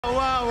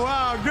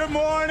Wow. Good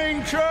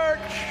morning, church.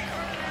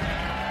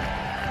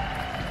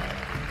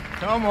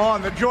 Come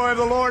on, the joy of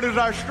the Lord is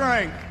our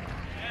strength.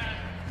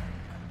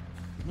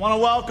 I want to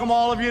welcome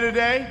all of you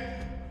today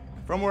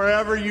from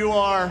wherever you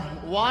are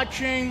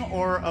watching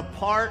or a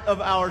part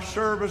of our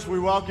service. We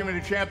welcome you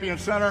to Champion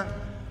Center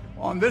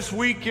on this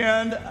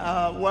weekend.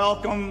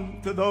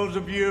 Welcome to those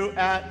of you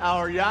at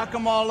our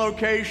Yakima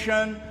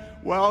location.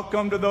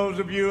 Welcome to those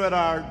of you at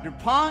our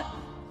DuPont,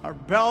 our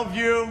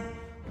Bellevue,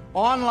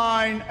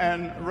 online,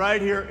 and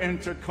right here in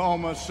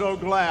Tacoma. So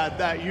glad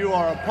that you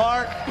are a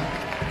part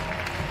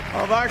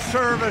of our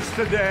service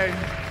today.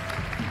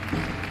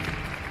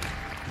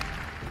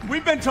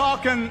 We've been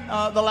talking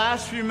the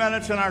last few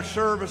minutes in our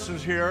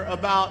services here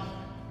about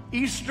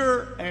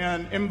Easter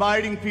and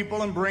inviting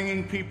people and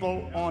bringing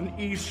people on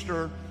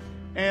Easter.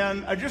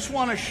 And I just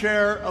want to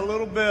share a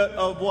little bit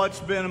of what's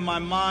been in my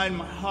mind,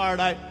 my heart.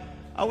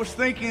 I was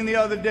thinking the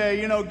other day,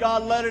 you know,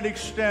 God, let it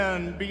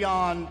extend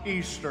beyond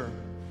Easter.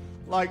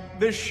 Like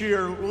this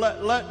year,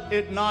 let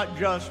it not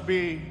just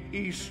be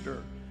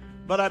Easter.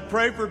 But I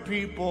pray for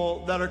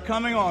people that are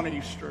coming on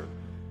Easter,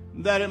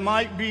 that it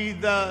might be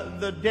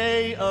the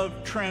day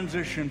of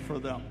transition for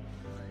them,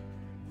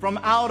 from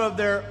out of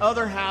their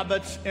other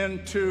habits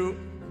into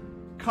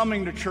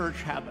coming to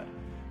church habit.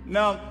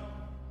 Now,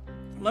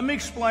 let me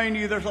explain to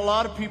you, there's a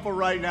lot of people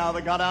right now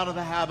that got out of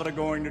the habit of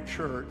going to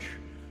church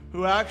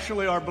who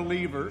actually are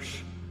believers,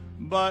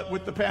 but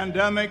with the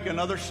pandemic and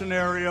other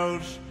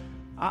scenarios,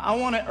 I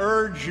want to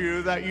urge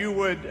you that you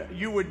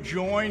would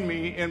join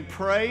me in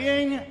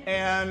praying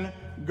and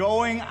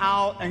going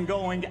out and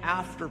going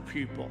after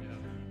people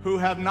who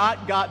have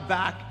not got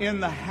back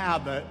in the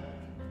habit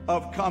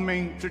of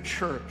coming to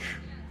church.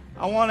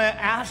 I want to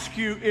ask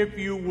you, if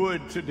you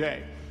would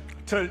today,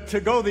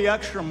 to go the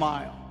extra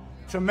mile,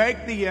 to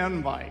make the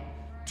invite,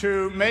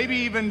 to maybe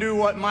even do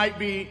what might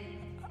be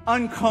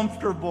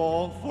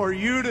uncomfortable for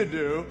you to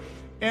do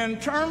in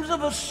terms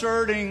of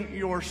asserting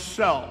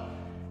yourself.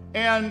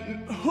 And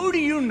who do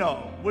you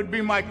know, would be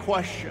my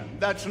question,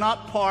 that's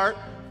not part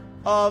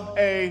of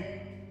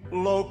a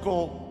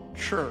local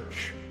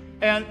church.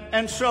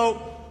 And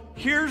so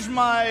here's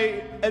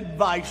my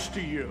advice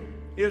to you,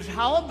 is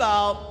how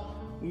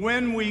about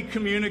when we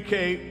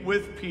communicate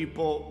with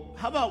people,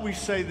 how about we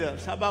say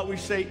this? How about we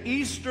say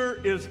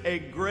Easter is a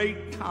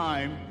great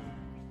time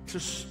to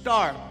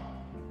start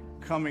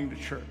coming to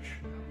church.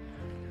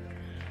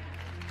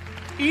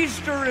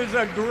 Easter is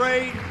a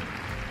great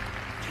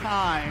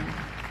time.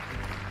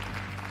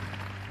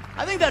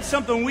 I think that's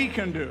something we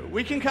can do.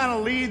 We can kind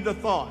of lead the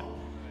thought.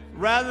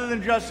 Rather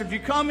than just, if you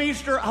come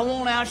Easter, I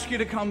won't ask you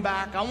to come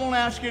back. I won't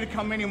ask you to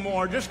come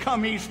anymore. Just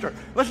come Easter.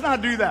 Let's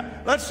not do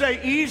that. Let's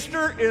say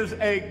Easter is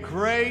a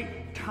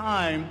great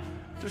time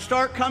to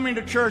start coming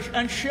to church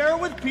and share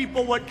with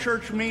people what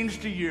church means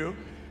to you,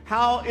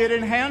 how it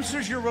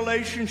enhances your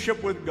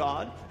relationship with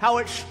God, how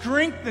it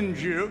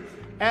strengthens you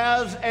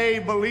as a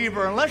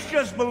believer. And let's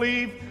just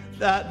believe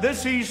that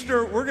this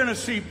Easter, we're going to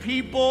see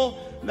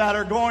people that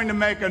are going to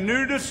make a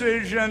new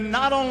decision,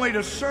 not only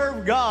to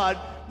serve God,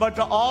 but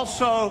to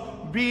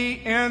also be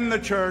in the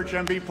church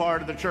and be part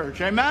of the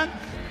church. Amen?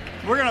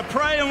 We're going to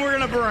pray and we're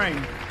going to bring.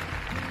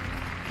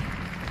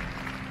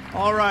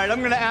 All right, I'm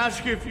going to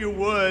ask you, if you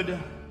would,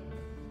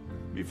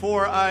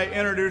 before I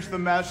introduce the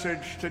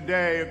message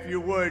today, if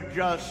you would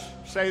just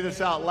say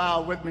this out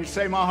loud with me.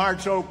 Say, my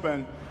heart's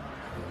open.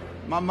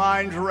 My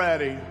mind's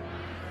ready.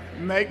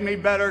 Make me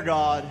better,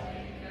 God,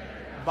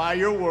 by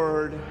your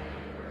word.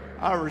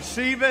 I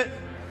receive it,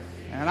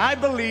 and I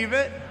believe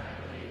it.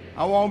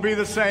 I won't be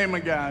the same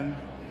again.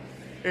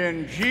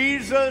 In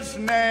Jesus'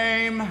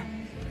 name,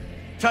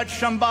 touch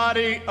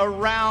somebody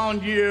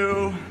around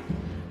you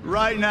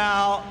right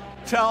now.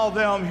 Tell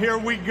them, here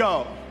we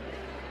go.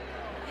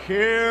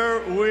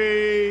 Here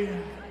we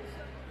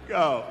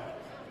go.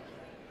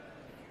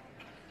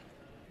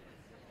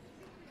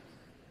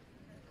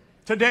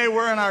 Today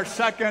we're in our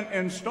second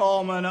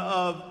installment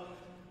of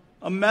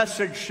a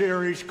message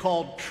series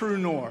called True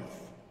North.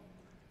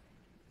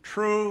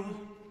 True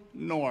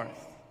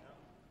North.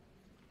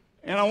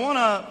 And I want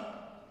to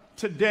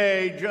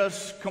today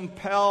just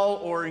compel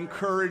or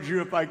encourage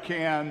you, if I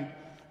can,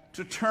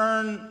 to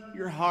turn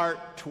your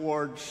heart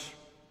towards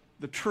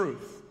the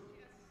truth.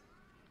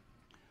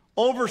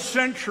 Over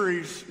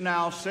centuries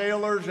now,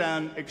 sailors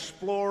and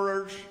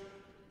explorers,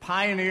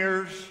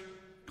 pioneers,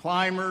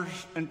 climbers,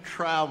 and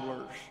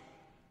travelers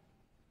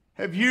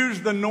have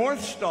used the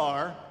North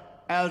Star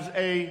as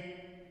a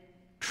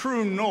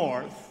true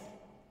north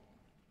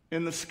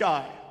in the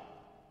sky.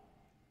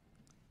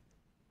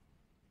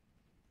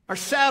 Our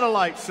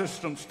satellite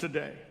systems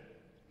today,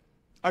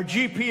 our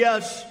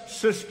GPS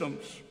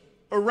systems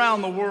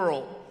around the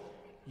world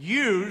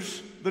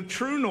use the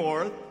true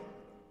north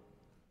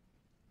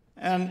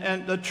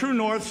and the true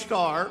North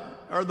Star,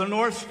 or the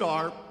North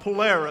Star,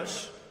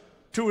 Polaris,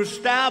 to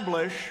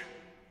establish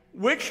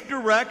which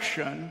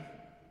direction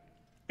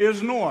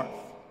is north.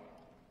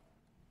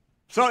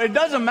 So it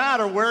doesn't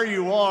matter where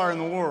you are in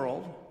the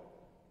world,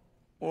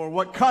 or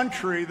what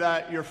country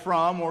that you're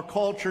from or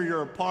culture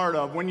you're a part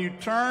of. When you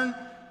turn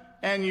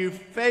and you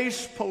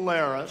face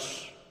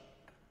Polaris,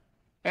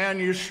 and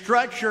you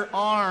stretch your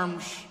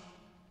arms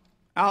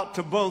out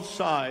to both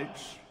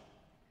sides,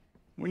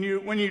 when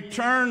you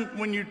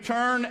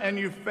turn and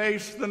you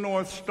face the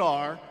North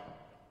Star,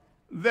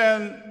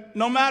 then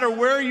no matter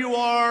where you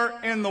are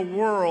in the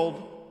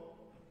world,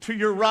 to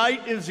your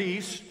right is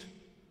east,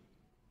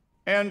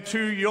 and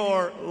to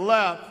your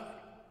left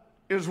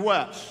is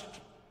west.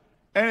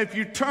 And if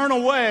you turn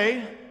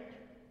away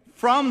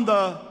from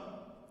the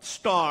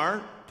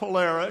star,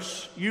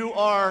 Polaris, you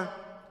are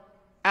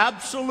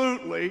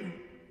absolutely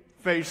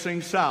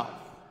facing south.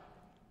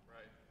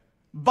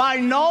 By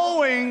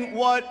knowing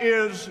what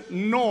is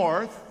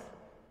north,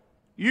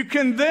 you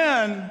can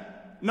then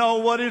know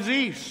what is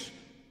east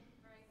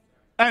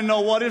and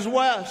know what is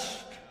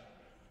west.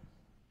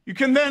 You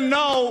can then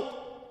know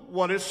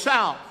what is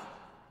south.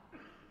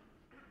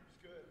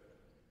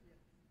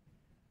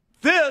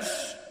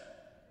 This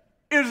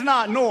is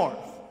not north.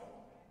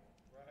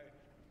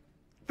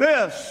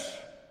 This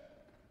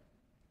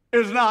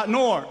is not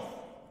north.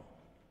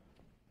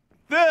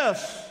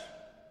 This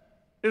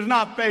is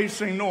not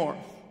facing north.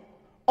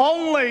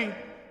 Only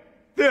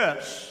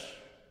this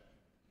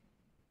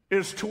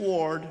is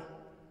toward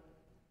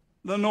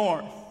the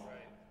north.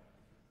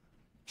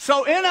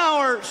 So in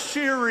our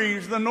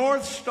series, the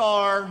North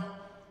Star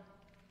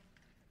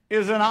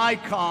is an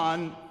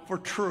icon for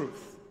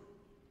truth.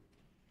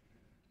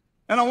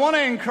 And I want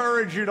to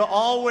encourage you to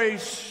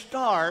always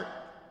start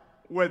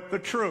with the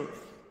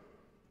truth.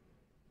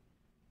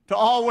 To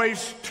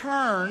always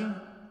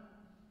turn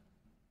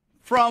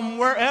from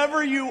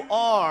wherever you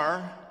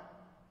are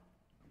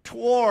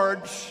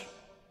towards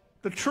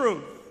the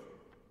truth.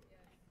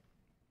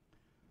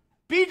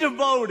 Be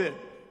devoted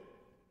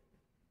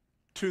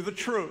to the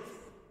truth.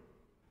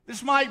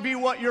 This might be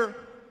what your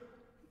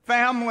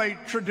family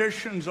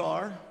traditions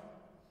are.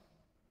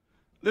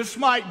 This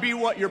might be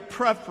what your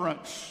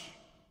preference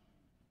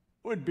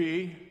would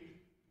be.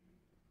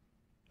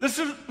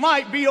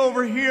 Might be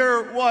over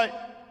here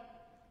what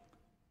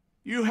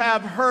you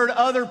have heard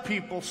other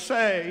people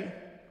say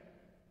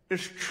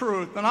is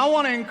truth. And I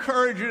want to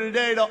encourage you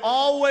today to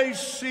always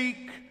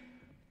seek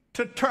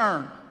to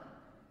turn.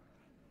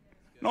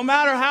 No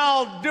matter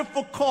how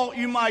difficult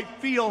you might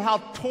feel, how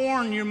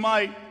torn you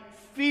might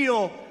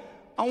feel,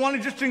 I want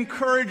to just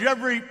encourage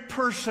every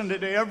person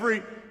today,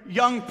 every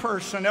young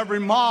person, every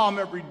mom,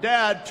 every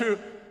dad, to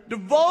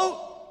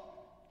devote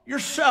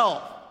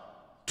yourself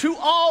to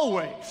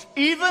always,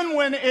 even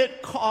when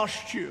it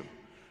costs you,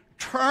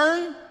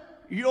 turn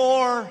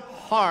your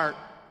heart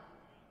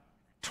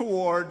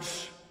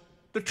towards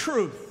the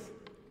truth.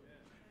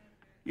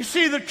 You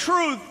see, the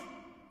truth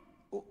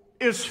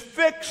is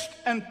fixed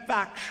and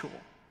factual.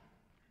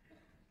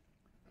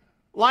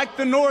 Like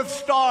the North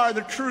Star,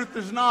 the truth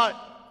is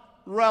not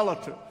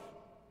relative.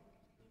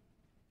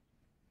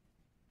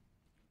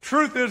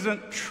 Truth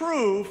isn't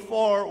true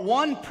for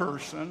one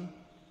person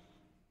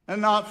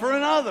and not for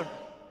another.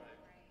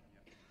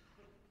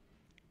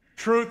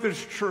 Truth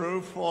is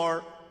true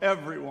for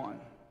everyone.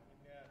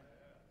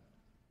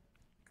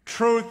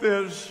 Truth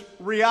is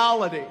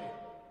reality.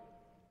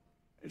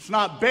 It's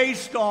not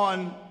based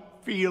on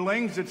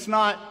feelings. It's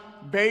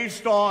not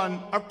based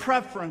on our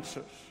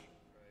preferences.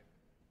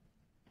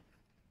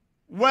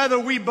 Whether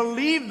we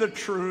believe the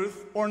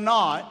truth or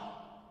not,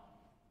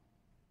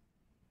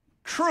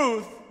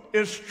 truth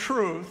is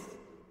truth,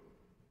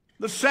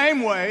 the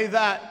same way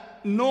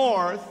that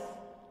north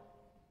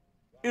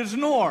is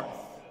north.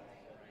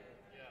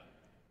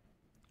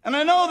 And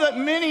I know that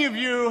many of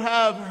you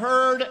have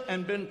heard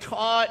and been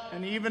taught,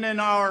 and even in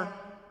our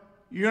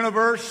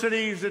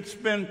universities it's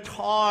been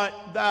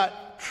taught,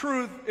 that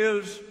truth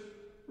is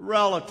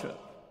relative.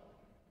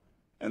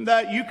 And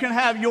that you can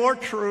have your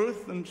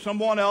truth and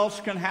someone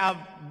else can have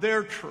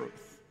their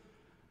truth.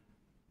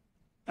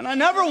 And I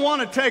never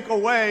want to take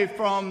away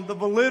from the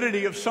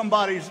validity of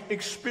somebody's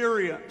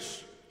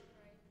experience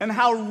and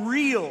how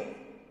real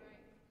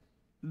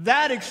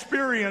that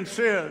experience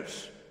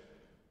is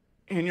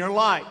in your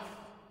life.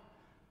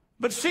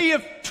 But see,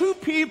 if two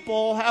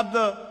people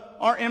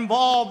are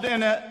involved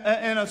in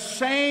a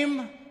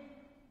same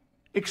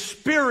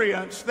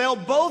experience, they'll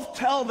both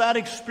tell that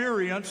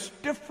experience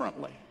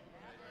differently.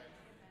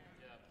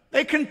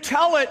 They can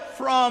tell it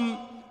from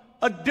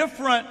a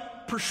different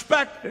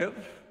perspective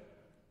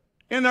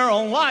in their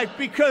own life,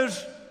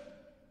 because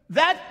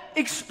that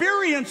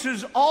experience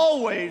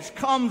always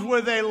comes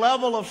with a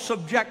level of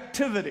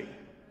subjectivity.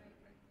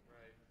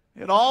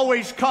 It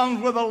always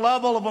comes with a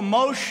level of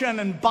emotion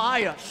and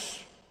bias.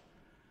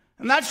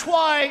 And that's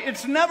why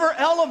it's never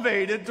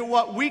elevated to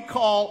what we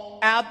call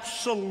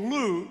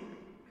absolute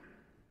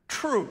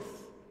truth.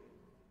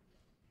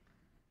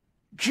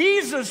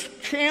 Jesus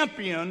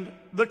championed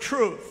the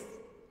truth.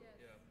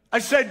 I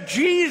said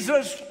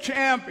Jesus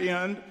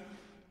championed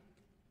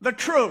the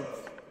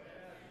truth.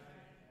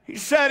 He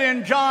said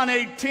in John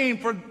 18,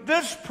 "For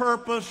this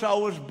purpose I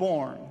was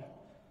born."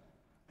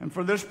 And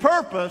for this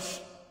purpose,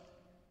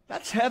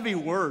 that's heavy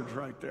words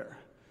right there.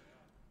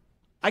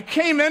 I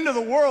came into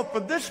the world for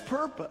this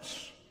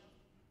purpose,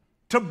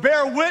 to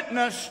bear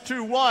witness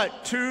to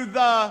what? To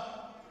the,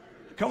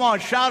 come on,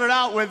 shout it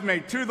out with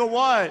me. To the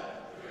what?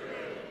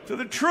 Truth. To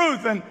the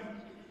truth. And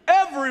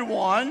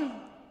everyone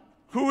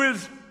who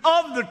is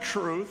of the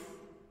truth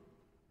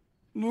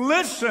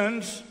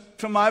listens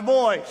to my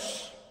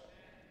voice.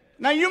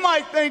 Now you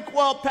might think,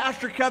 well,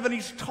 Pastor Kevin,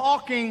 he's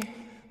talking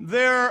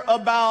there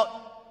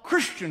about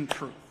Christian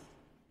truth.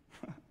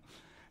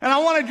 And I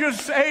want to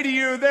just say to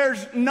you,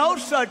 there's no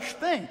such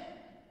thing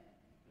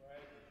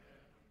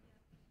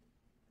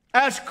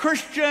as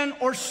Christian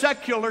or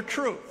secular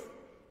truth.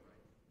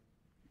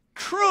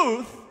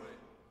 Truth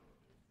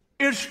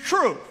is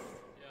truth.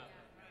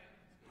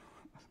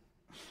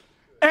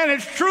 And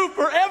it's true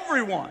for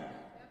everyone.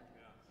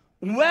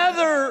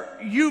 Whether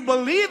you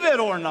believe it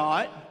or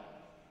not,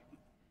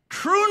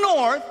 true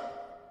north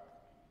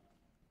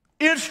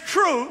is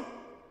true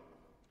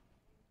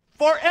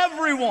for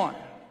everyone.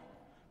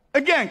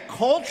 Again,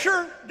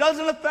 culture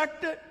doesn't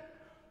affect it.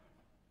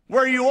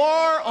 Where you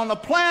are on the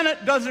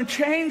planet doesn't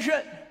change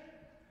it.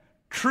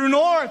 True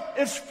north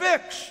is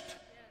fixed.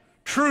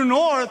 True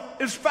north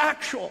is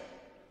factual.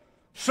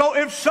 So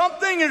if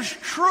something is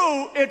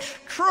true, it's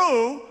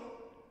true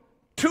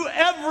to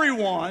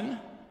everyone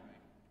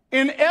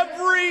in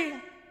every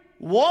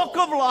walk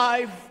of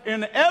life,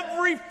 in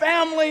every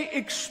family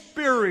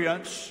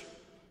experience.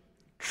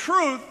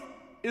 Truth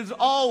is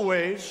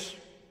always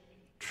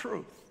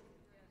truth.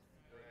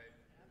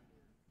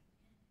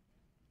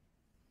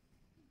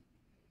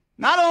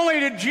 Not only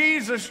did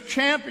Jesus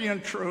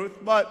champion truth,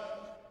 but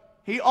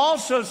he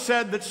also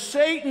said that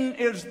Satan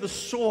is the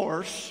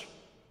source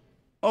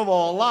of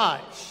all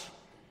lies.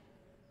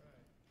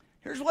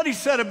 Here's what he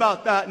said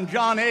about that in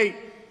John 8.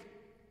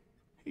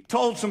 He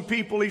told some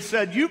people, he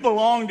said, you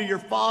belong to your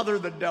father,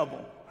 the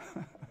devil.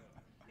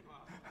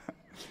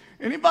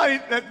 Anybody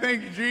that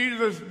thinks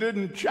Jesus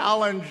didn't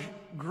challenge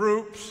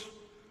groups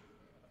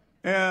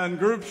and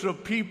groups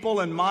of people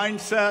and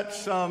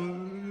mindsets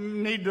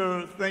need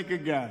to think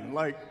again.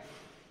 Like,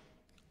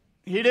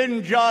 he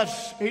didn't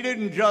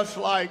just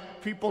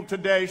like people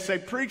today say,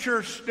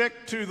 preacher, stick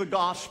to the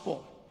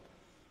gospel.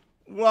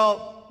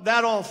 Well,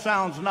 that all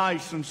sounds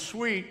nice and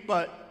sweet,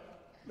 but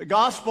the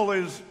gospel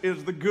is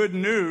the good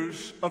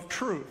news of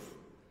truth.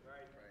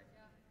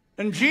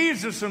 And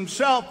Jesus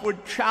himself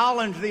would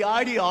challenge the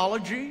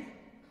ideology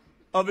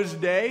of his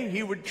day.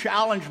 He would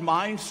challenge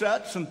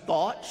mindsets and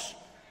thoughts.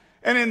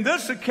 And in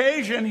this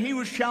occasion, he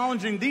was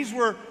challenging, these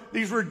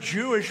were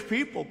Jewish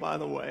people, by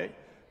the way.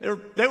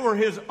 They were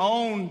his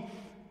own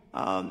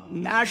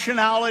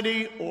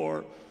nationality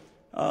or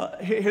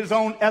his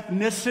own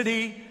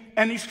ethnicity.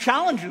 And he's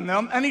challenging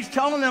them, and he's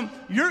telling them,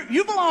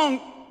 you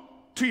belong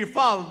to your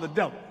father, the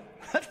devil.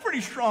 That's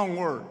pretty strong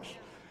words.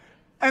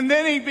 And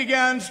then he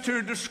begins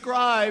to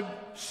describe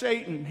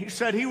Satan. He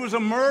said he was a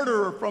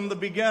murderer from the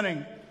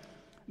beginning,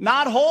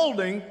 not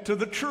holding to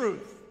the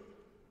truth,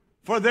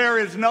 for there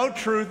is no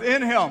truth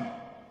in him.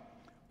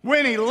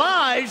 When he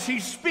lies, he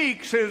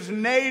speaks his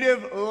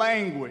native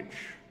language.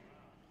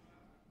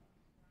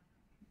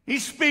 He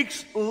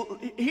speaks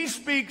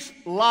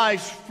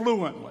lies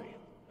fluently.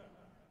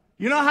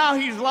 You know how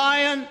he's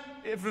lying?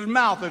 If his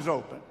mouth is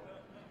open.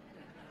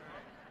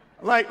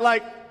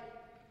 Like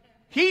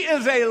he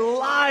is a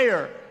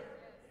liar.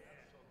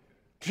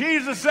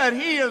 Jesus said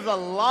he is a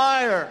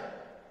liar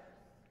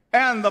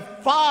and the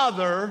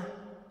father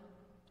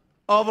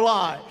of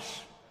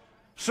lies.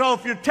 So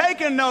if you're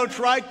taking notes,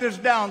 write this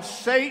down.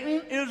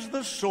 Satan is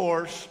the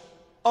source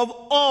of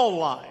all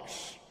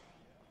lies.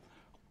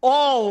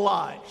 All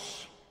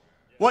lies.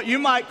 What you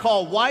might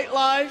call white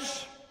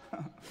lies.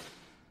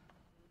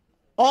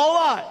 All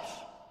lies.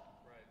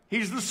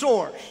 He's the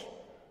source.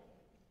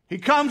 He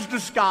comes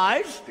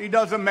disguised. He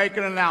doesn't make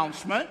an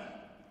announcement.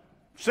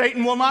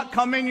 Satan will not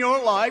come in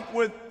your life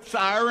with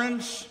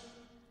sirens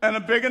and a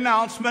big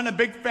announcement, a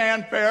big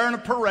fanfare and a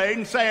parade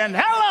and saying,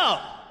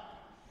 hello,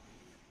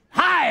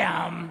 I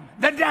am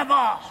the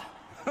devil.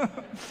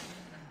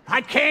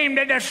 I came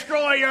to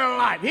destroy your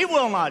life. He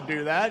will not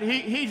do that.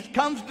 He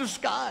comes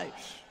disguised.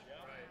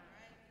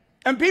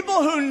 And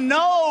people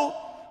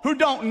who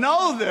don't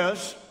know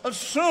this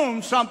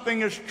assume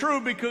something is true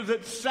because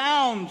it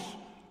sounds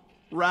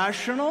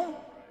rational.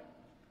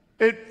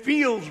 It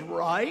feels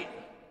right.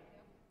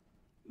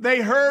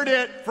 They heard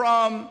it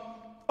from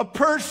a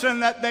person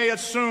that they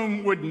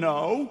assume would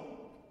know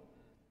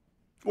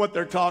what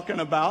they're talking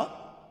about.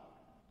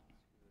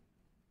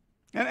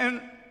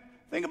 And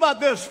think about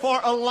this. For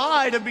a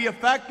lie to be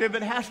effective,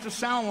 it has to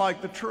sound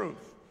like the truth.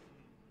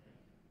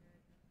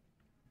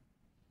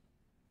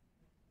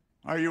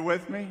 Are you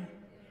with me?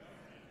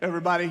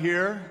 Everybody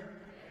here?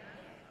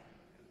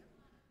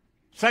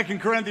 2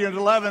 Corinthians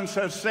 11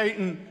 says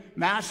Satan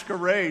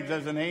masquerades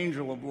as an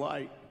angel of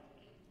light.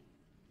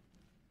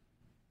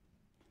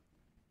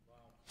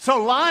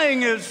 So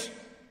lying is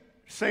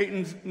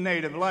Satan's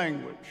native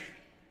language.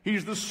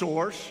 He's the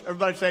source.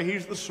 Everybody say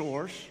he's the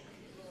source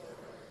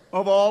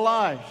of all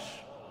lies.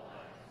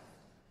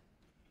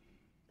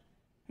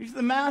 He's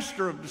the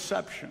master of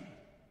deception.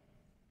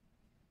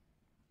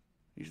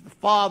 He's the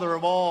father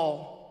of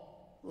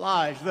all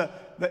lies. The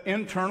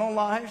internal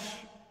lies,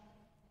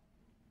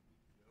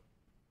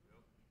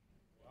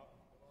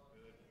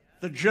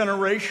 the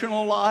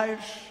generational lies,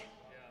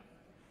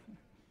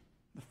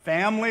 the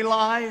family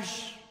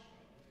lies,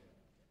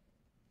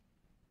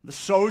 the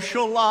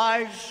social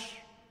lies,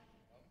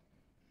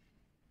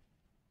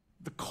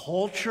 the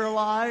culture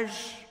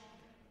lies.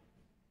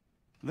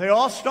 They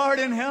all start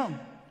in him.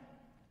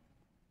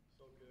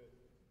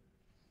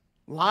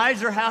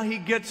 Lies are how he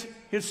gets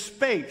his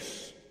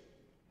space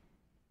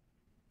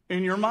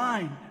in your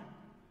mind.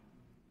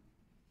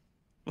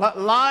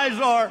 Lies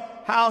are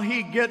how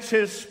he gets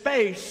his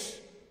space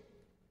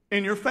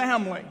in your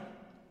family.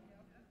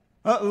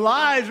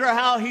 Lies are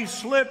how he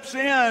slips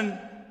in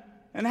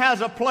and has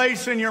a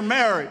place in your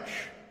marriage.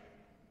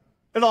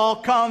 It all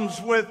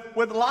comes with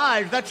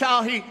lies. That's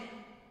how he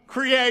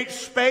creates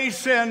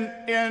space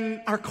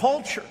in our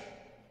culture.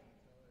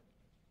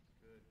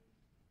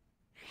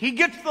 He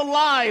gets the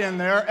lie in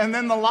there, and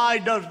then the lie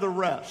does the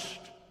rest.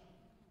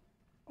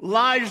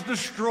 Lies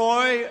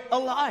destroy a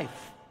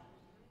life.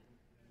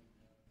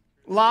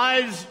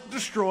 Lies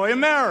destroy a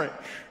marriage.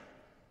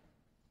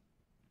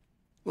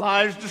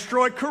 Lies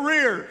destroy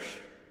careers.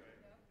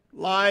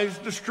 Lies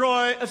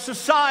destroy a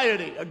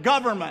society, a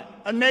government,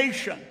 a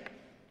nation.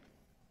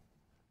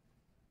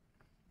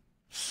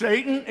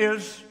 Satan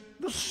is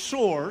the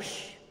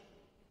source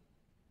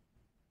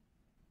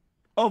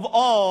of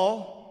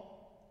all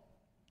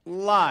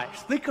lies.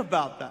 Think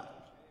about that.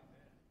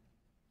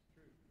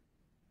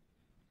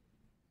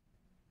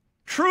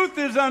 Truth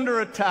is under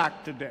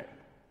attack today.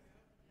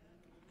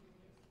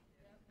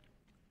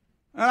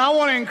 And I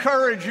want to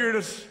encourage you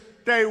to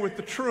stay with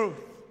the truth.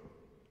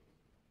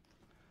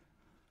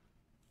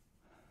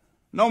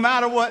 No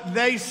matter what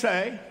they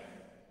say,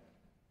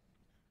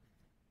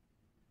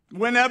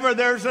 whenever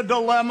there's a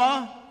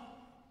dilemma,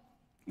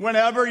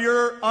 whenever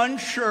you're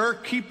unsure,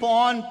 keep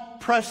on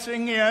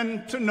pressing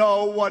in to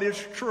know what is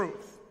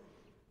truth.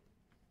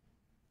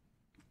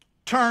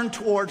 Turn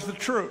towards the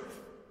truth.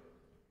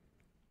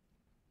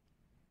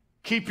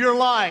 Keep your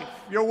life,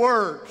 your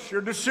words,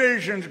 your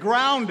decisions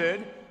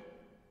grounded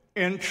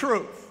in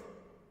truth.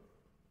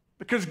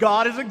 Because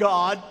God is a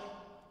God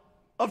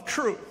of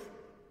truth.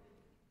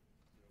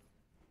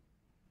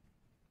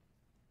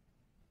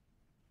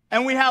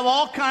 And we have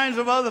all kinds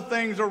of other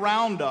things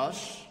around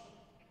us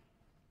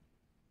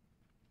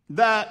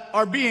that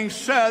are being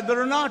said that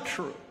are not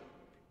true.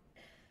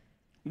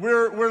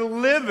 We're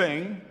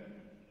living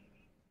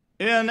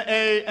in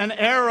an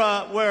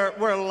era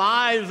where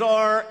lies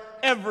are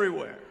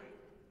everywhere.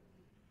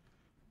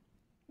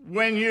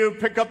 When you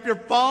pick up your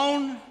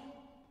phone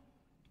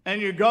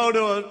and you go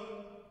to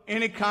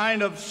any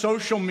kind of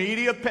social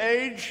media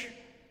page,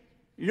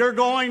 you're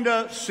going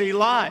to see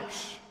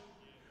lies.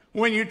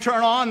 When you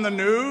turn on the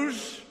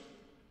news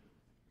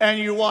and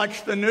you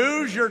watch the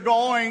news, you're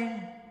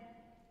going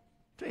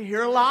to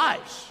hear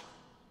lies.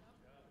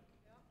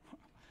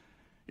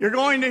 You're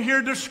going to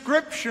hear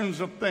descriptions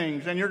of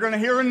things, and you're going to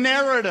hear a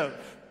narrative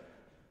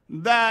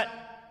that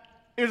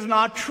is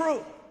not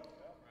true.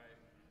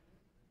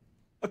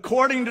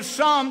 According to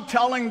some,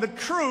 telling the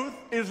truth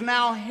is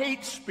now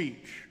hate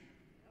speech.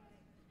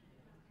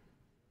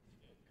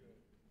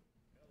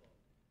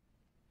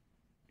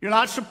 You're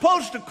not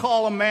supposed to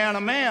call a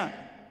man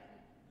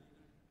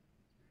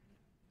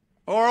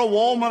or a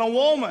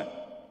woman.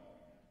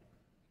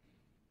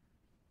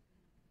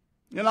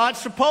 You're not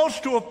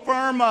supposed to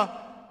affirm a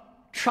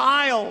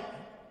child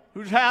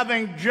who's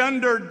having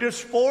gender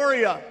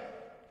dysphoria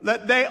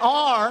that they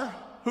are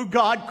who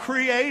God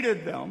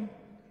created them.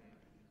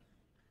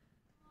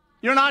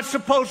 You're not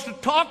supposed to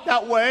talk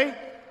that way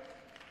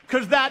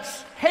because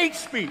that's hate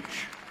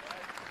speech.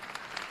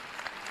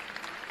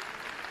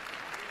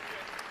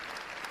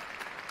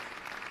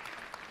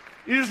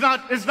 You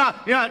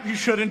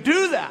shouldn't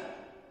do that.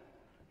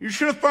 You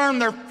should affirm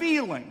their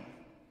feeling.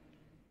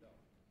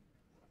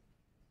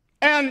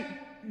 And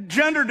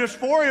gender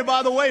dysphoria,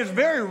 by the way, is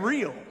very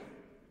real.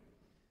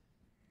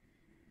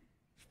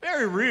 It's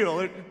very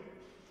real.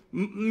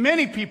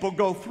 Many people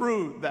go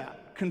through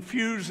that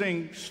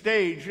confusing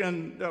stage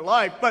in their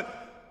life,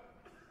 but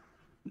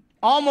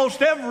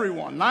almost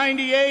everyone,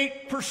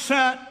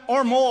 98%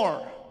 or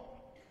more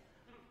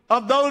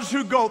of those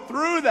who go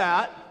through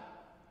that,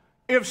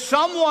 if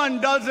someone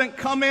doesn't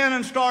come in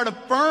and start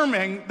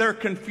affirming their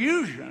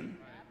confusion,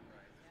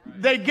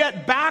 they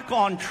get back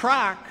on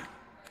track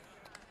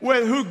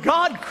with who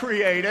God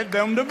created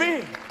them to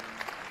be.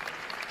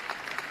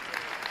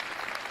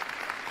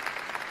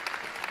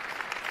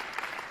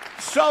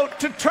 So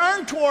to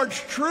turn towards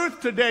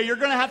truth today, you're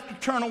going to have to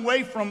turn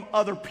away from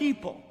other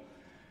people.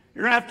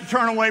 You're going to have to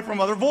turn away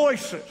from other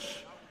voices.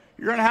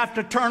 You're going to have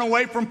to turn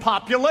away from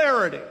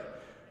popularity.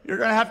 You're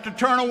going to have to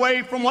turn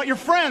away from what your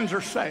friends are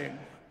saying.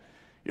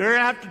 You're going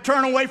to have to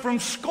turn away from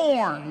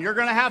scorn. You're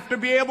going to have to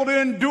be able to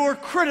endure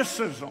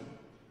criticism.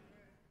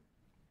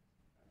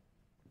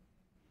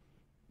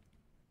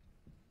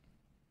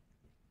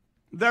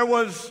 There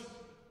was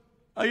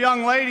a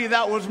young lady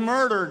that was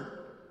murdered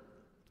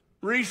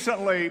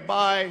recently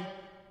by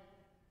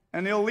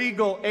an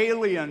illegal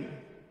alien,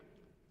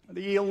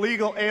 the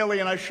illegal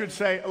alien, I should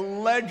say,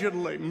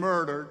 allegedly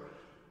murdered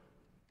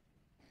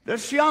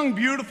this young,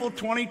 beautiful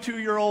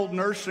 22-year-old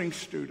nursing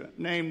student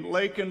named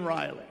Laken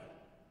Riley.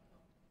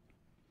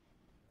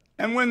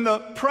 And when the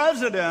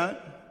president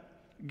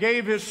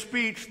gave his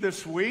speech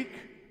this week,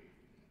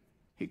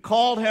 he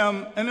called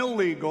him an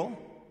illegal,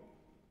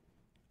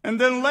 and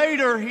then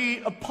later he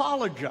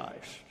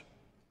apologized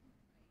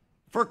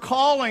for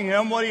calling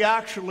him what he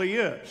actually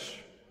is.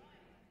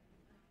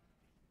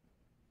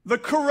 The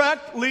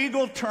correct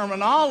legal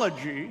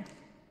terminology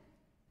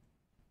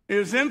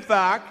is, in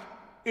fact,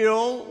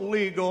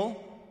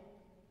 illegal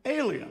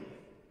alien.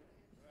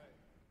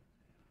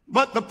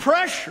 But the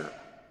pressure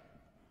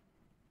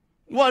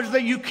was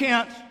that you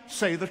can't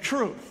say the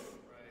truth.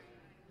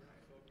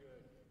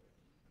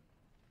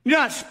 You're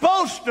not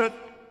supposed to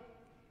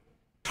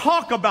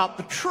talk about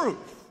the truth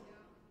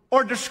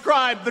or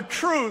describe the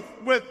truth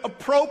with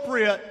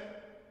appropriate,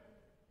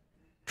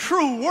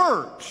 true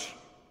words.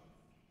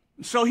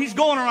 So he's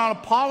going around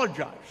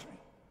apologizing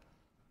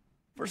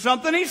for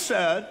something he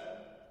said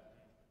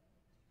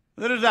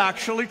that is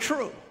actually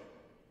true.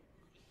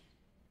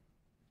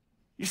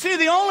 You see,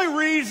 the only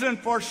reason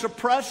for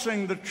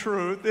suppressing the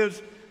truth is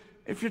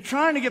if you're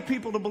trying to get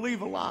people to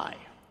believe a lie.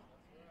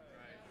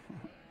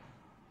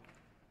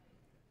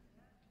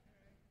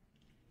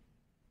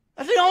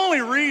 That's the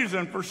only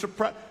reason for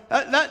suppress.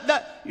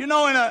 You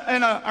know,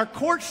 in our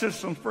court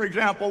systems, for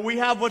example, we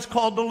have what's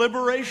called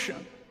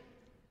deliberation.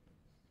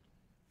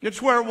 It's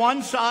where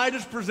one side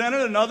is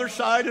presented, another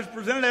side is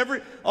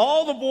presented,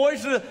 all the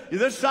voices,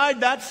 this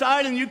side, that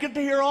side, and you get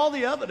to hear all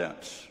the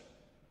evidence.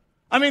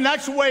 I mean,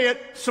 that's the way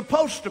it's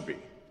supposed to be.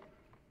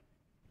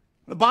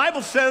 The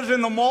Bible says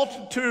in the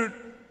multitude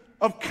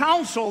of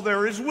counsel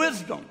there is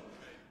wisdom.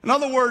 In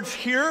other words,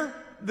 hear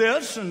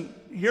this and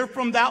hear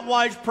from that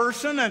wise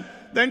person and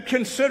then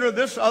consider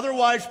this other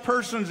wise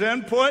person's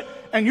input,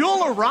 and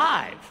you'll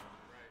arrive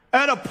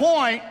at a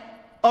point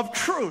of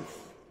truth.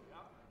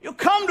 You'll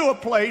come to a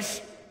place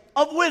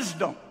of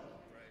wisdom.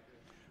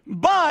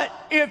 But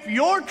if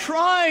you're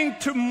trying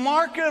to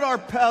market or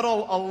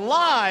peddle a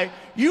lie,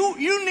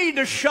 you need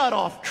to shut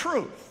off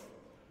truth.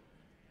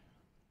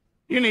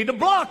 You need to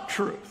block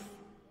truth.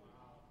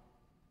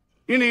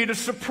 You need to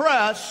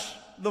suppress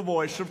the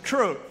voice of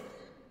truth.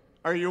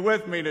 Are you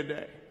with me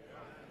today?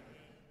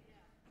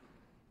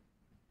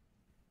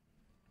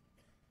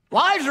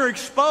 Lies are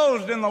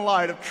exposed in the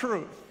light of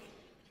truth.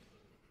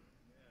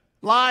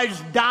 Lies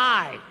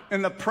die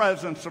in the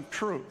presence of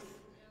truth.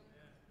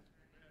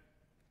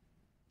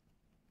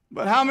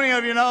 But how many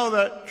of you know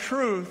that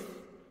truth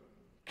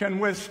can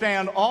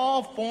withstand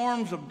all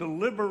forms of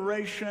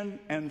deliberation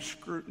and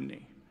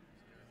scrutiny?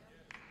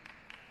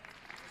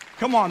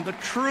 Come on, the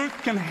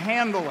truth can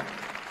handle it.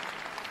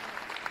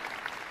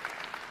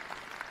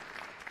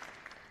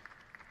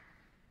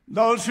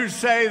 Those who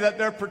say that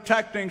they're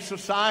protecting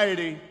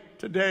society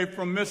today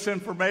from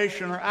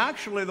misinformation are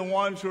actually the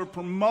ones who are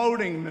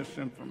promoting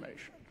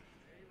misinformation.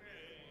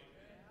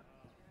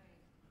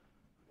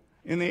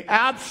 In the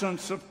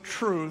absence of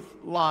truth,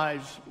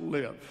 lies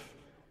live.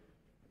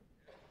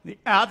 The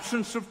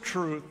absence of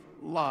truth,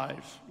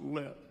 lies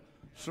live.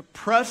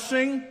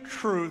 Suppressing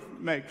truth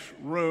makes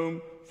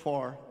room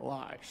for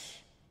lies.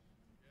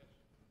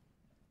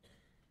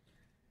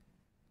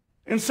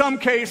 In some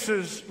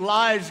cases,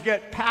 lies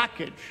get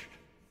packaged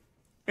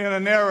in a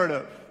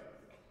narrative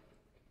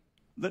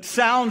that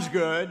sounds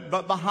good,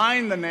 but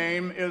behind the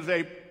name is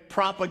a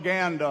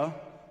propaganda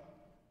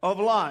of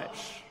lies.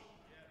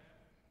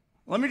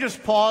 Let me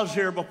just pause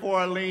here before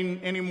I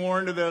lean any more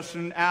into this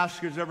and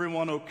ask, is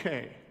everyone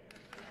okay?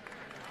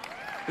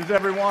 Is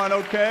everyone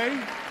okay?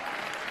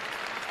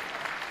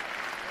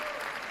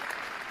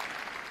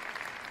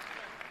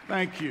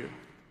 Thank you.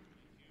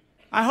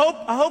 I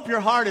hope your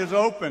heart is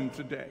open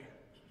today.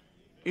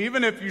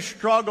 Even if you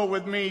struggle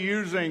with me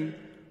using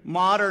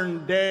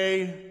modern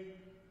day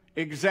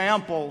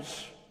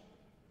examples,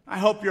 I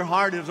hope your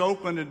heart is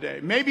open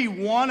today. Maybe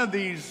one of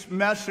these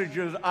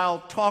messages I'll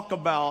talk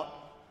about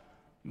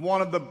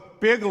one of the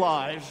big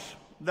lies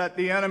that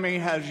the enemy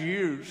has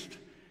used,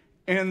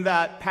 in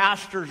that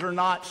pastors are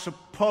not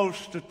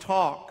supposed to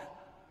talk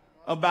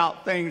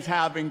about things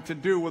having to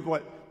do with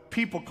what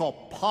people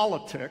call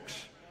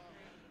politics,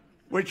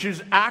 which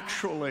is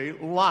actually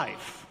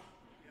life.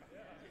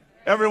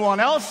 Everyone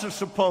else is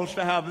supposed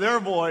to have their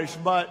voice,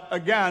 but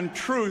again,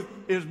 truth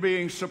is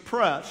being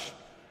suppressed.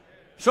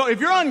 So if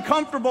you're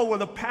uncomfortable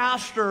with a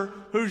pastor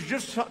who's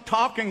just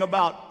talking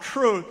about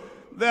truth,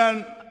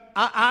 then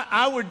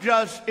I would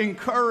just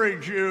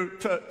encourage you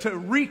to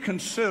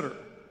reconsider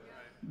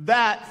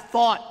that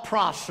thought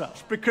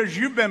process, because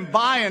you've been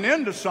buying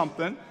into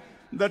something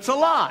that's a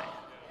lie.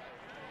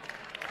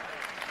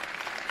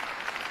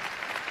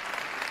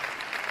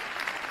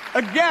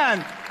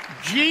 Again,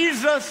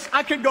 Jesus,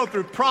 I could go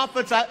through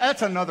prophets.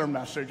 That's another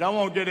message. I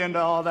won't get into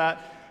all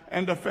that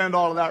and defend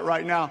all of that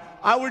right now.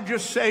 I would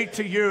just say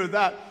to you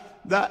that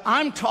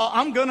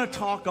I'm going to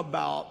talk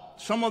about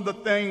some of the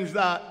things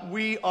that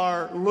we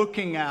are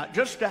looking at,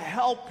 just to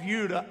help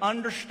you to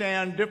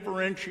understand,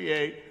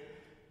 differentiate,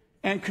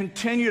 and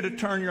continue to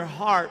turn your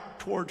heart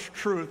towards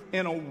truth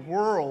in a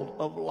world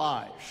of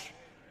lies.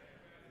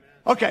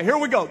 Okay, here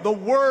we go. The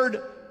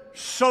word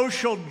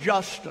social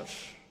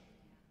justice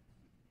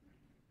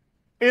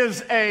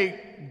is a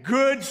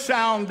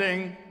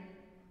good-sounding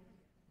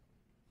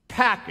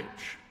package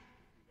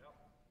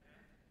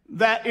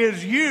that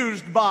is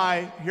used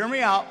by, hear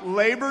me out,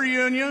 labor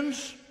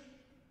unions,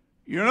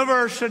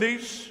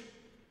 universities,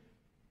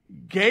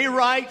 gay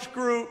rights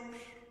groups,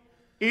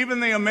 even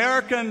the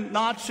American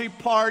Nazi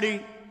Party,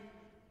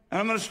 and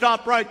I'm going to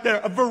stop right there,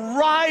 a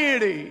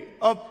variety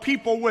of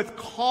people with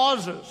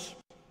causes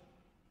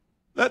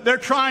that they're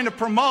trying to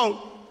promote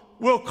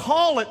will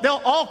call it,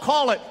 they'll all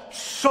call it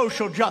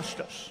social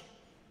justice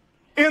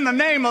in the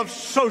name of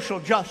social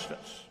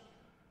justice,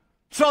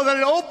 so that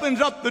it opens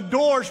up the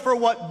doors for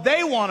what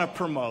they want to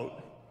promote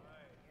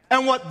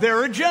and what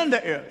their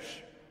agenda is.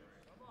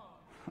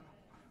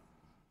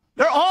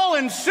 They're all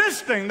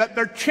insisting that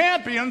they're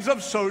champions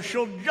of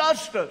social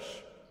justice.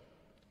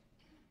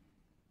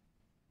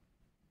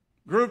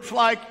 Groups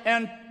like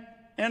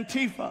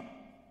Antifa,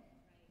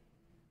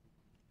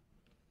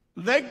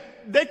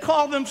 they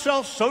call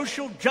themselves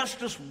social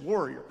justice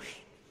warriors.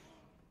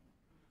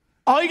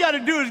 All you got to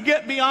do is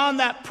get beyond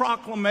that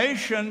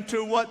proclamation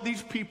to what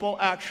these people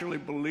actually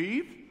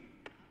believe,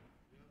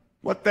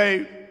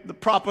 the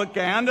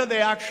propaganda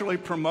they actually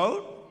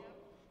promote,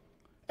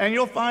 and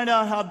you'll find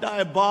out how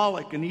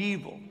diabolic and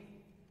evil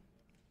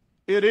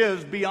it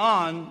is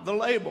beyond the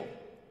label.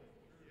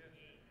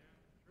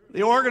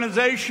 The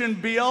organization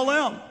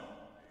BLM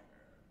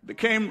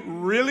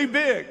became really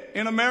big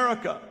in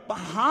America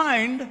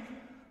behind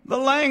the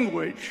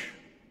language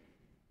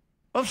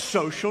of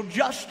social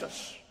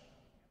justice.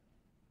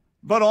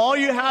 But all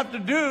you have to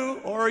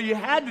do, or you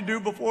had to do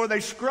before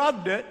they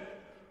scrubbed it,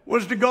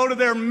 was to go to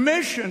their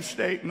mission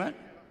statement,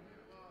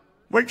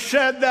 which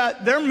said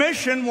that their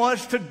mission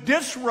was to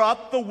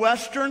disrupt the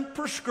Western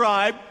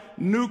prescribed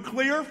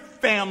nuclear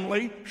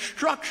family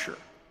structure.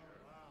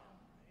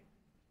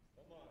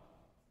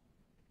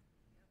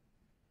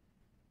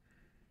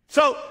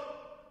 So,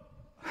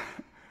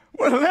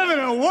 we're living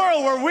in a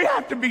world where we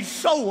have to be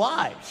so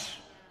wise,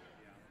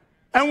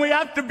 and we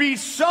have to be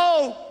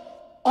so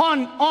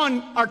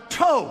on our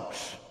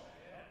toes,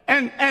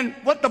 and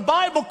what the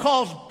Bible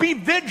calls be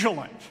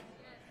vigilant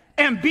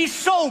and be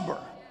sober,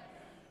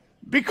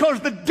 because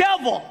the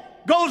devil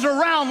goes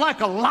around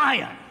like a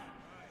lion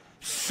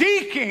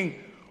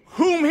seeking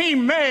whom he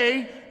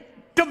may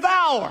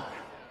devour.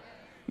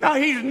 Now,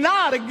 he's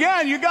not,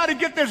 again, you got to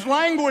get this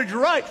language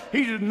right,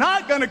 he's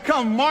not going to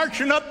come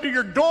marching up to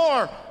your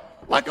door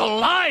like a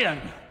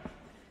lion,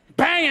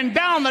 banging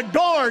down the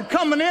door and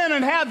coming in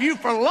and have you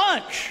for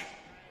lunch.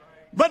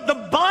 But the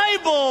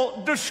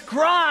Bible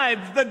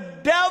describes the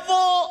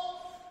devil,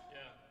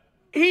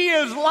 he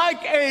is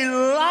like a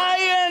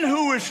lion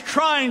who is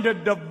trying to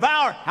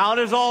devour. How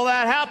does all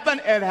that happen?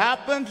 It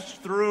happens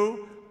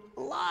through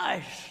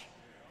lies.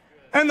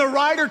 And the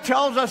writer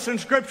tells us in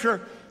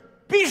Scripture,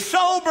 be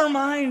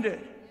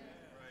sober-minded.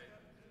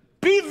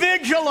 Be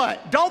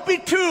vigilant. Don't be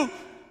too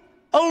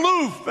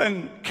aloof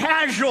and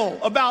casual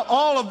about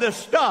all of this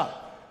stuff,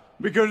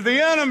 because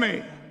the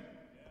enemy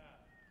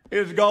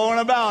is going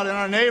about in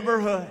our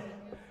neighborhood,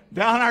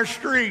 down our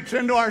streets,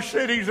 into our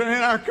cities, and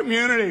in our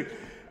community.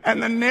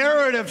 And the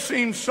narrative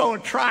seems so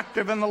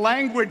attractive, and the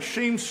language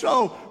seems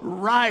so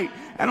right.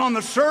 And on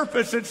the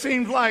surface, it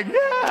seems like,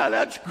 yeah,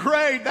 that's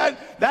great.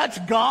 That's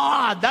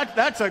God.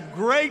 That's a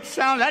great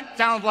sound. That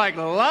sounds like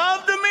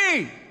love to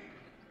me.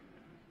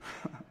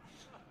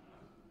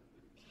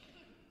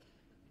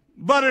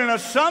 But an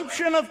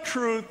assumption of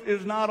truth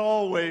is not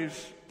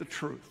always the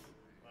truth.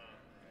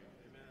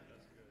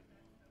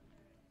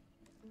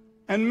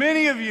 And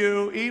many of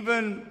you,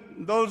 even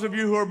those of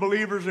you who are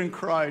believers in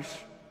Christ,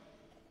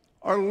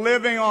 are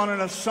living on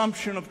an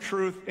assumption of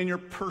truth in your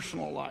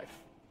personal life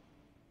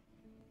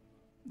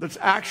that's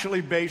actually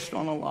based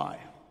on a lie.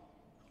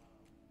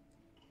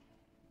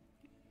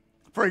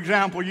 For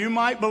example, you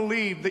might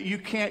believe that you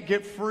can't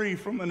get free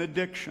from an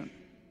addiction.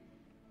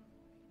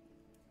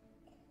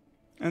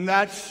 And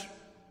that's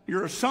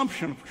your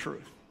assumption of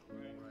truth.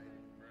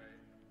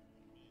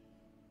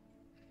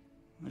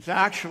 It's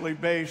actually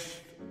based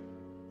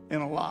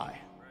in a lie.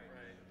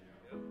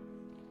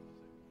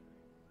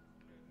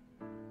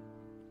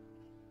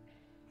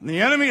 And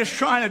the enemy is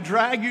trying to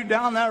drag you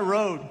down that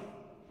road.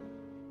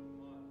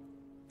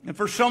 And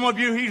for some of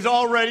you, he's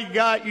already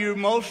got you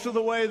most of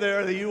the way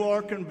there, that you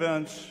are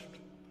convinced,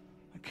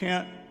 I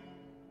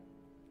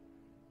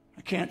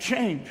can't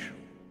change.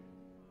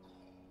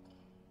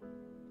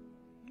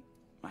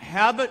 My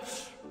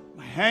habits,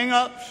 my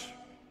hang-ups,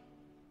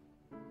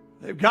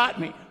 they've got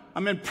me.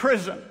 I'm in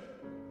prison.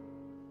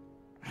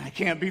 I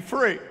can't be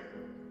free.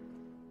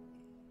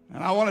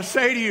 And I want to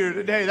say to you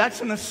today, that's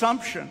an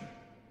assumption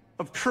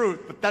of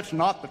truth, but that's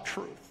not the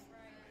truth.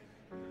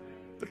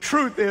 The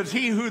truth is,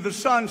 he who the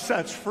Son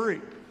sets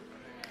free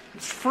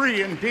is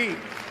free indeed.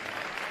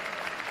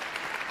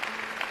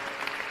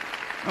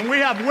 And we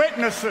have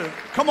witnesses.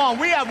 Come on,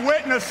 we have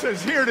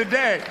witnesses here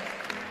today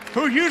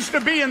who used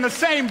to be in the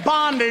same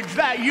bondage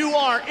that you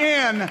are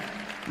in.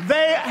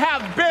 They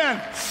have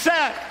been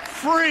set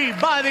free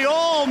by the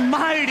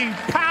almighty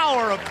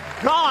power of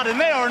God, and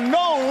they are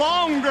no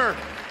longer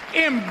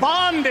in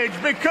bondage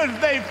because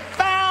they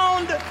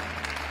found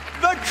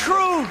the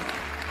truth.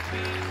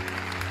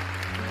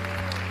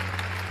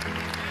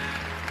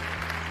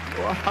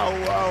 Wow,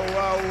 wow,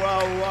 wow,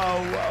 wow,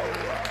 wow, wow.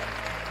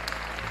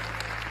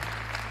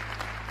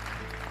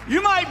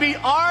 You might be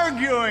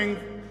arguing,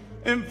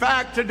 in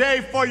fact,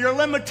 today for your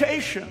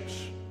limitations.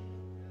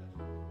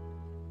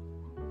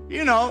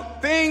 You know,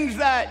 things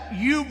that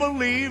you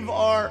believe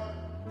are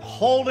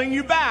holding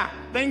you back.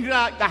 Things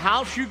like the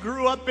house you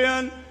grew up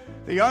in,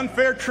 the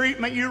unfair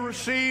treatment you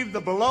received,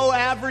 the below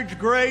average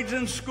grades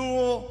in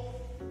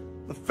school,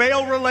 the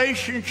failed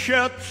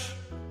relationships.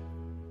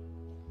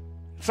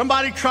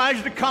 Somebody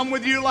tries to come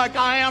with you like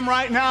I am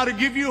right now to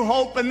give you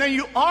hope, and then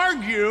you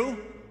argue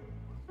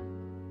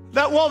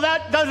that, well,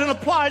 that doesn't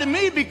apply to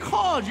me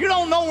because you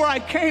don't know where I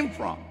came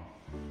from.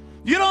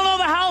 You don't know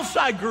the house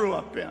I grew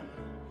up in.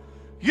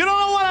 You don't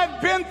know what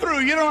I've been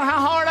through. You don't know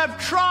how hard I've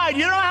tried.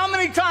 You don't know how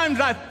many times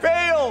I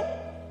failed.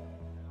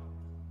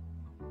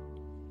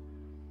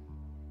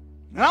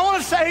 And I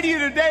want to say to you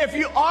today, if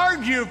you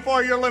argue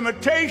for your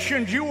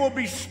limitations, you will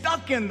be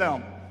stuck in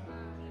them.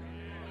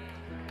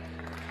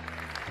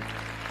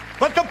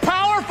 But the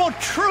powerful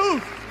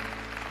truth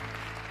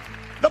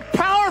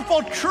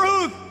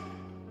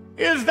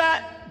is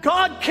that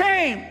God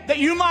came that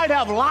you might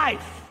have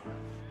life.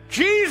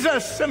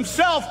 Jesus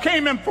himself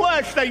came in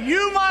flesh that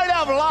you might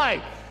have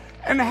life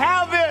and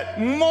have it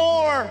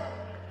more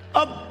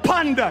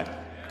abundant.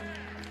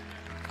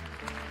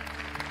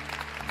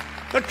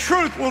 The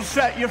truth will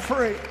set you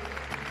free.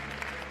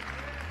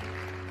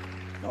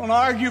 Don't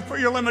argue for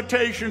your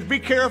limitations. Be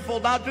careful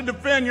not to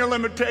defend your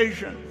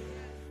limitations.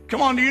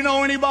 Come on, do you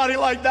know anybody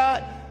like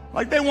that?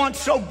 Like they want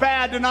so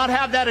bad to not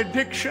have that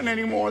addiction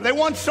anymore. They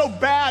want so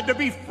bad to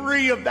be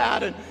free of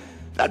that and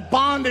that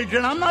bondage.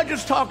 And I'm not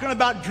just talking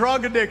about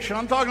drug addiction.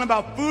 I'm talking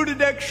about food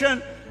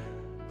addiction.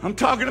 I'm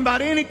talking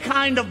about any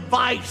kind of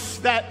vice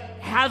that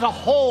has a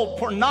hold.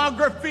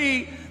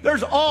 Pornography.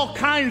 There's all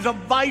kinds of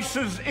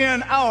vices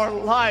in our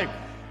life.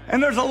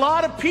 And there's a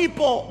lot of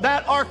people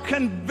that are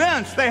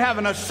convinced, they have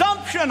an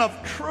assumption of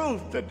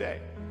truth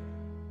today,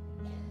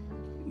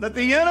 that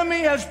the enemy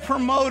has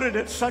promoted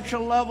at such a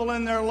level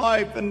in their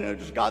life and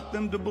it's got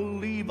them to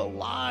believe a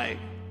lie.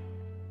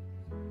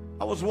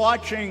 I was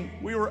watching,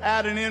 we were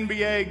at an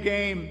NBA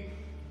game,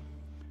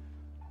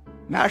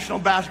 National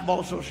Basketball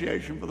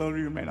Association, for those of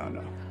you who may not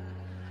know.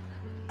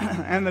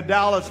 And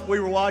we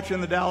were watching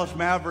the Dallas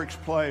Mavericks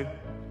play.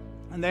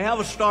 And they have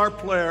a star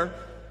player.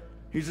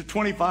 He's a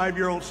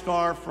 25-year-old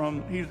star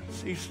from, he's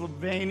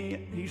Slovenian,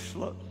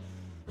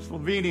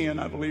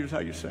 I believe is how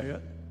you say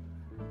it.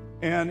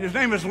 And his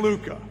name is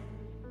Luka.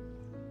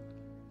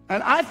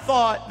 And I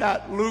thought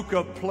that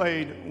Luka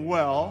played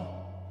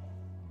well,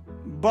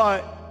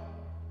 but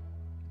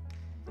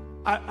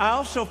I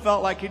also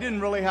felt like he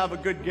didn't really have a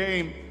good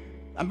game.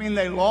 I mean,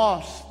 they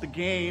lost the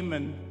game,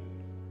 and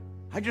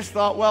I just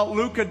thought, well,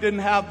 Luka didn't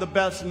have the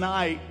best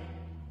night.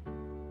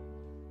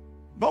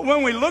 But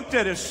when we looked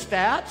at his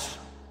stats,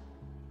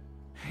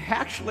 he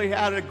actually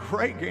had a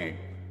great game.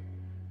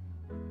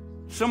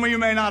 Some of you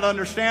may not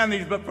understand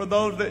these, but for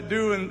those that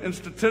do in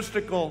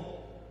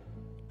statistical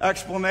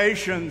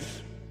explanations,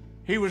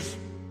 he was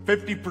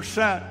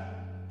 50%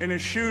 in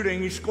his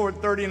shooting. He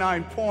scored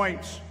 39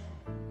 points.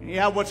 He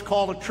had what's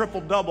called a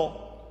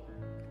triple-double.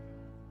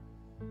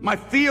 My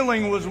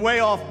feeling was way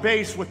off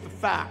base with the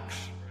facts.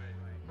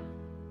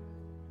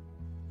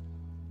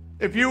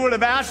 If you would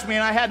have asked me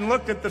and I hadn't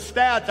looked at the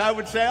stats, I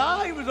would say,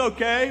 he was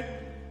okay.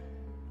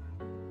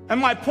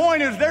 And my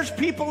point is, there's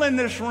people in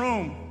this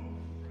room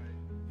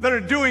that are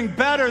doing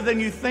better than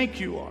you think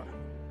you are.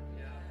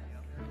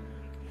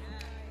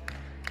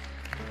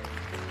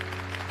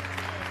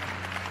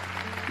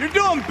 You're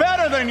doing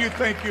better than you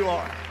think you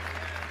are.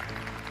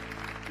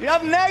 You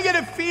have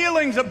negative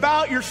feelings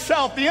about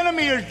yourself. The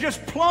enemy is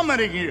just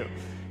plummeting you.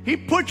 He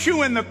puts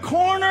you in the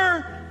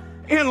corner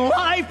in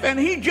life and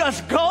he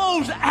just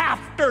goes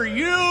after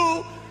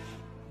you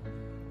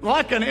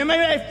like an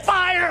MMA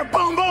fire,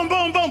 boom, boom,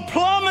 boom, boom,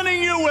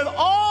 plummeting you with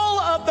all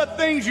of the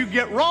things you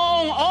get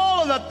wrong,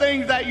 all of the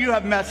things that you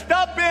have messed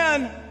up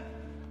in.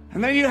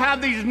 And then you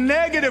have these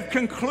negative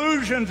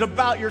conclusions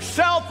about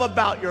yourself,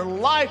 about your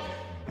life.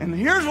 And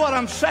here's what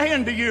I'm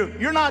saying to you.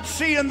 You're not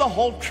seeing the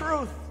whole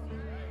truth.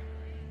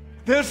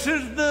 This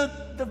is the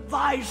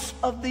device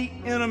of the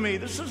enemy.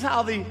 This is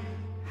how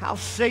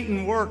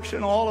Satan works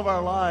in all of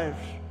our lives.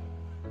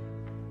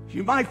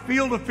 You might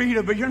feel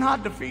defeated, but you're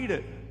not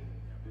defeated.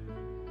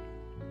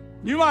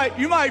 You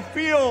might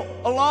feel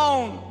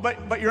alone,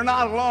 but you're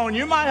not alone.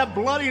 You might have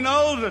bloody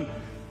nose and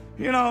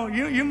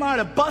you might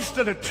have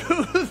busted a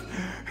tooth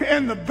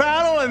in the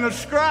battle and the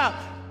scrap.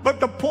 But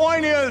the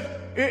point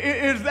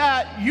is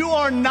that you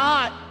are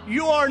not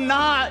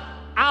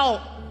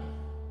out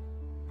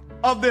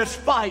of this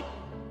fight.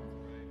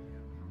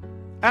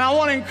 And I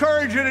want to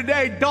encourage you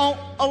today, don't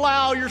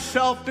allow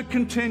yourself to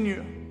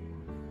continue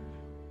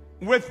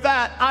with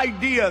that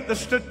idea. The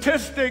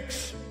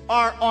statistics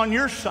are on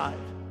your side.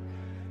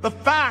 The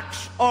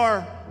facts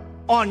are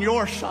on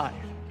your side.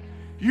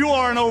 You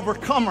are an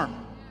overcomer.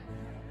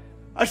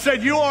 I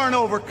said you are an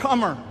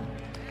overcomer.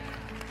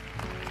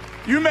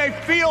 You may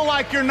feel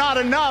like you're not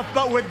enough,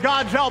 but with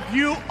God's help,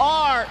 you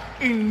are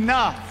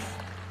enough.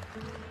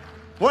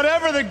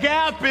 Whatever the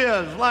gap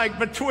is, like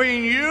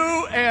between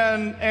you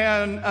and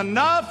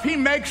enough, He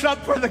makes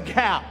up for the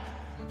gap.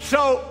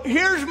 So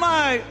here's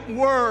my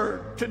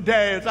word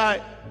today as I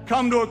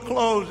come to a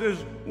close is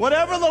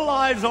whatever the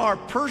lies are,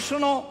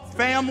 personal,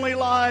 family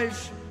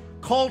lies,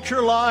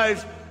 culture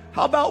lies,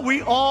 how about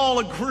we all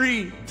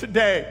agree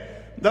today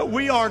that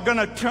we are going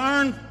to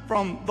turn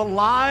from the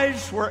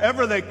lies,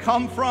 wherever they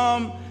come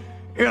from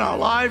in our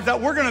lives, that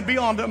we're going to be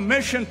on the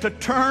mission to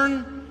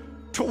turn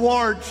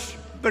towards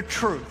the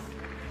truth.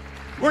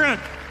 We're going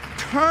to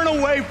turn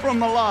away from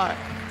the lie.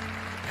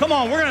 Come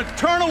on, we're going to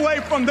turn away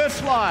from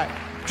this lie,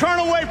 turn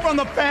away from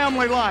the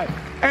family lie,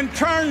 and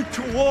turn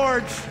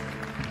towards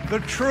the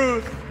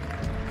truth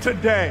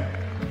today.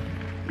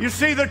 You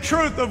see, the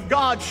truth of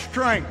God's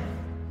strength,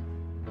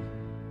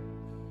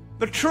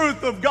 the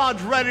truth of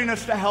God's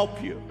readiness to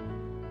help you,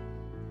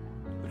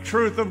 the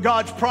truth of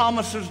God's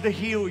promises to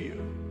heal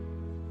you.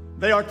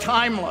 They are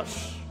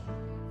timeless,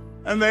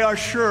 and they are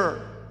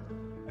sure,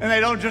 and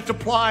they don't just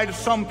apply to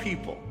some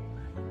people.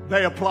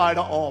 They apply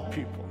to all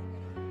people.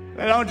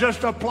 They don't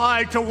just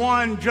apply to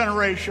one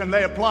generation.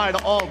 They apply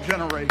to all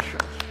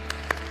generations.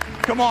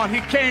 Come on,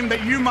 He came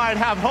that you might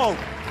have hope.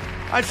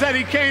 I said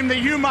He came that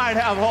you might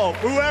have hope.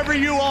 Whoever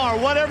you are,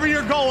 whatever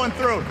you're going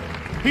through,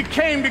 He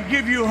came to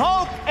give you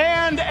hope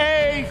and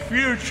a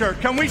future.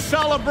 Can we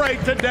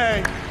celebrate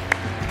today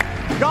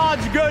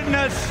God's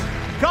goodness,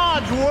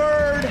 God's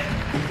word?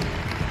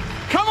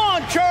 Come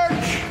on,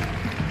 church.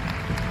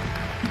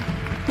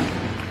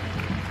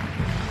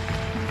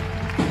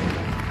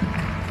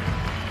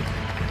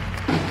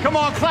 Come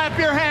on, clap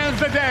your hands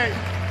today.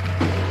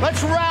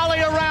 Let's rally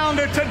around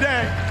it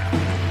today.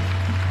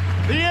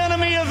 The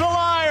enemy is a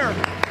liar.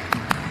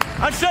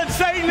 I said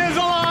Satan is a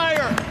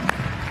liar.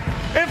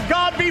 If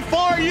God be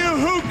for you,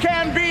 who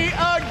can be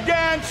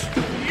against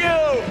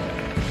you?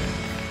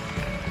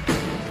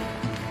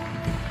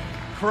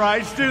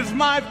 Christ is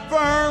my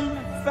firm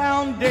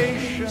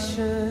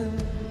foundation,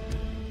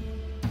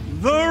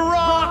 the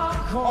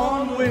rock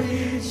on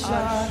which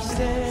I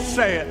stand.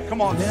 Say it. Come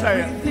on,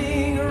 say it.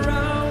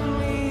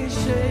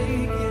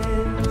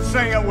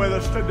 Sing it with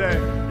us today.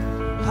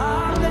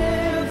 I've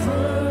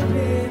never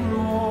been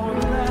more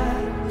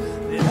glad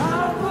that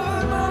I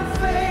put my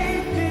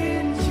faith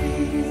in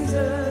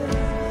Jesus.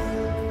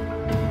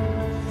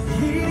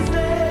 He's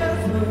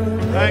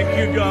never Thank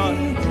you, God.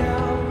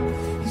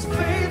 He's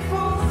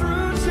faithful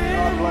through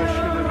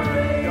generations.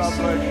 God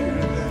bless you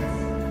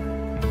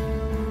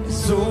today.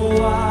 So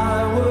why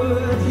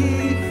would He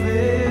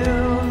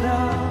fail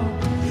now?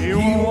 He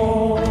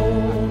won't.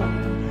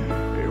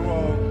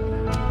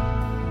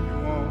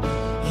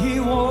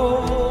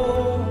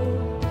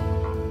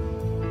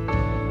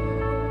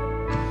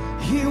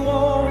 He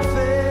won't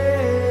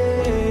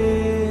fail.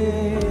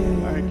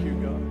 Thank you,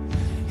 God.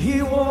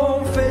 He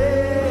won't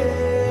fail.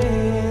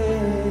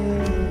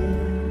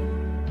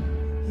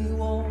 He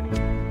won't.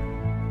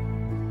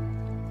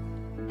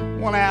 I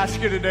want to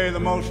ask you today the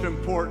most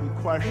important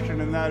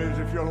question, and that is,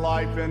 if your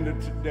life ended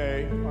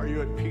today, are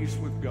you at peace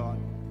with God?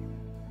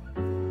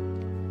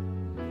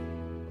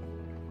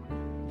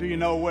 Do you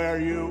know where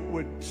you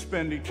would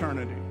spend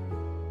eternity?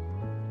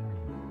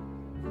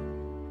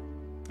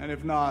 And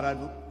if not, I'd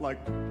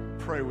like to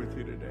pray with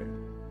you today.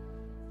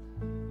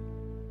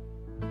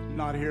 I'm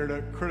not here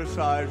to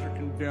criticize or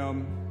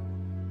condemn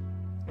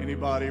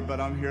anybody, but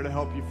I'm here to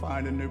help you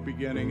find a new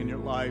beginning in your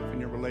life and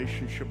your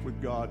relationship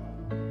with God.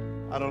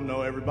 I don't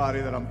know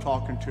everybody that I'm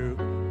talking to.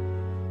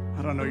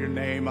 I don't know your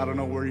name. I don't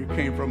know where you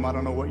came from. I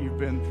don't know what you've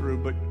been through,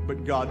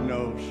 but God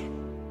knows.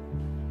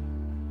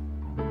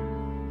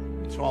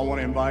 So I want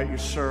to invite you,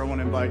 sir. I want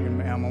to invite you,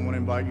 ma'am. I want to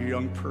invite you,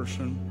 young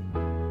person.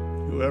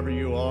 Whoever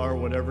you are,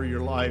 whatever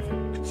your life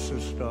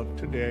consists of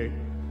today,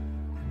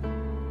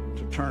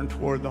 to turn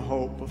toward the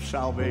hope of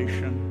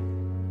salvation.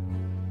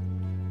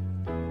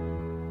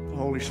 The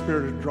Holy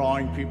Spirit is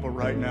drawing people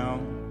right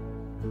now,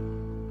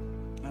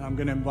 and I'm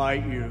going to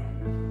invite you.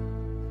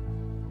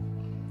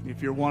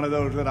 If you're one of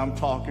those that I'm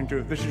talking to,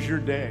 if this is your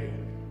day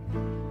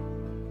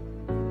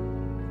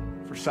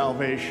for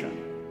salvation,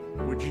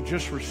 would you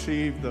just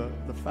receive the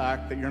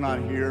fact that you're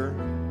not here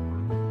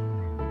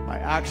by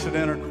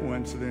accident or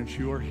coincidence?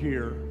 You are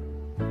here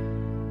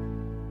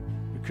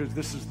because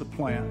this is the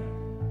plan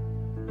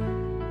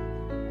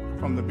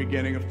from the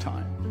beginning of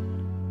time.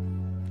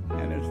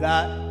 And as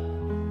that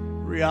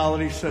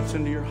reality sets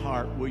into your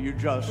heart, will you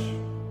just,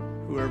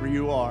 whoever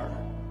you are,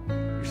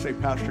 you say,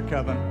 Pastor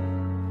Kevin,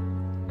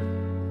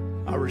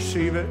 I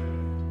receive it.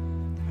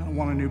 I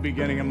want a new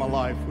beginning in my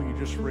life. Will you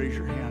just raise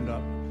your hand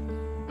up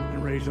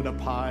and raise it up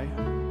high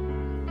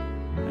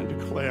and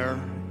declare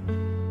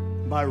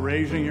by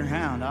raising your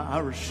hand. I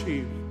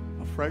receive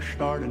a fresh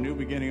start, a new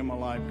beginning in my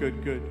life.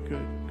 Good, good,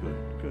 good,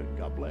 good, good.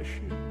 God bless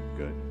you.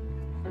 Good,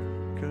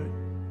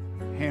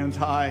 good. Hands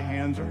high,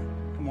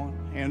 come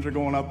on. Hands are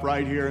going up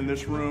right here in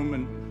this room,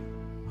 and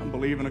I'm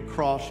believing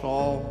across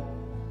all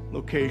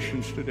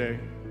locations today.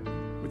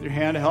 With your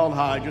hand held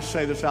high, just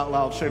say this out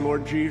loud. Say,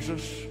 Lord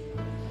Jesus,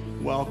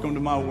 welcome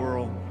to my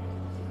world.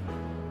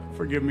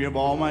 Forgive me of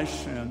all my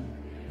sin.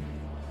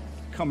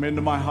 Come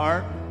into my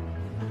heart,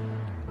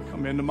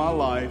 come into my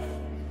life,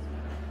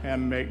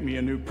 and make me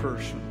a new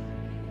person.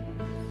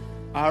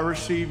 I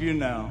receive you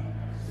now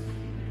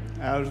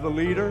as the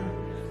leader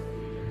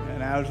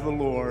and as the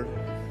Lord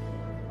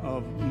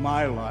of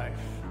my life.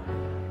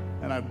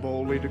 And I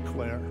boldly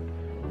declare,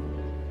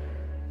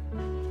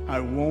 I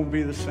won't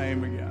be the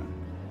same again.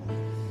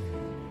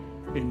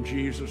 In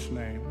Jesus'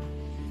 name.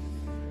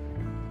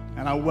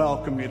 And I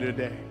welcome you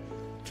today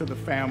to the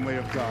family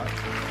of God.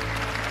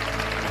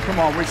 Come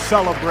on, we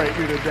celebrate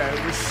you today.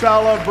 We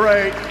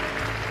celebrate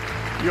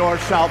your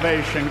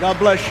salvation. God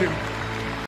bless you.